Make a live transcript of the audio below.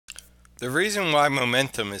The reason why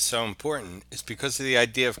momentum is so important is because of the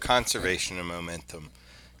idea of conservation of momentum.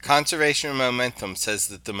 Conservation of momentum says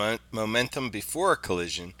that the momentum before a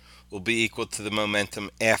collision will be equal to the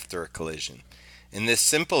momentum after a collision. In this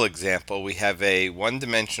simple example, we have a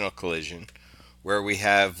one-dimensional collision where we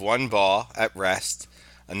have one ball at rest,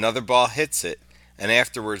 another ball hits it, and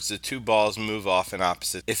afterwards the two balls move off in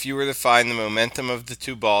opposite. If you were to find the momentum of the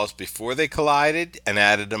two balls before they collided and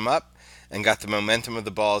added them up, and got the momentum of the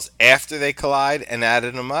balls after they collide and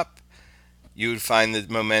added them up, you would find that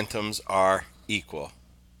momentums are equal.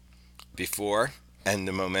 Before and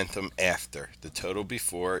the momentum after. The total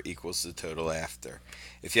before equals the total after.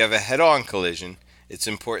 If you have a head-on collision, it's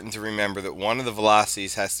important to remember that one of the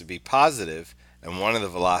velocities has to be positive and one of the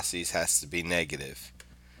velocities has to be negative.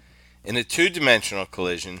 In a two-dimensional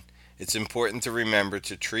collision, it's important to remember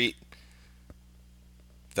to treat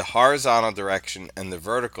the horizontal direction and the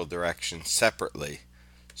vertical direction separately.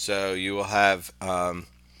 So you will have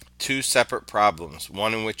two separate problems,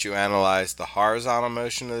 one in which you analyze the horizontal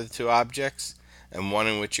motion of the two objects and one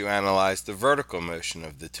in which you analyze the vertical motion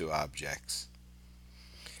of the two objects.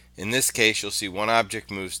 In this case, you'll see one object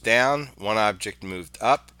moves down, one object moved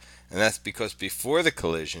up, and that's because before the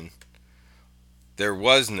collision there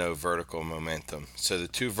was no vertical momentum. So the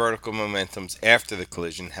two vertical momentums after the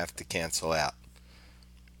collision have to cancel out.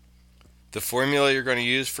 The formula you're going to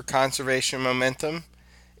use for conservation momentum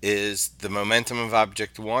is the momentum of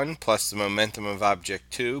object 1 plus the momentum of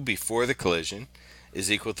object 2 before the collision is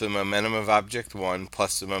equal to the momentum of object 1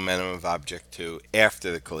 plus the momentum of object 2 after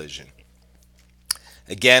the collision.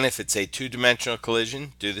 Again, if it's a two-dimensional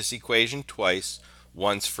collision, do this equation twice,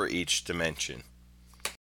 once for each dimension.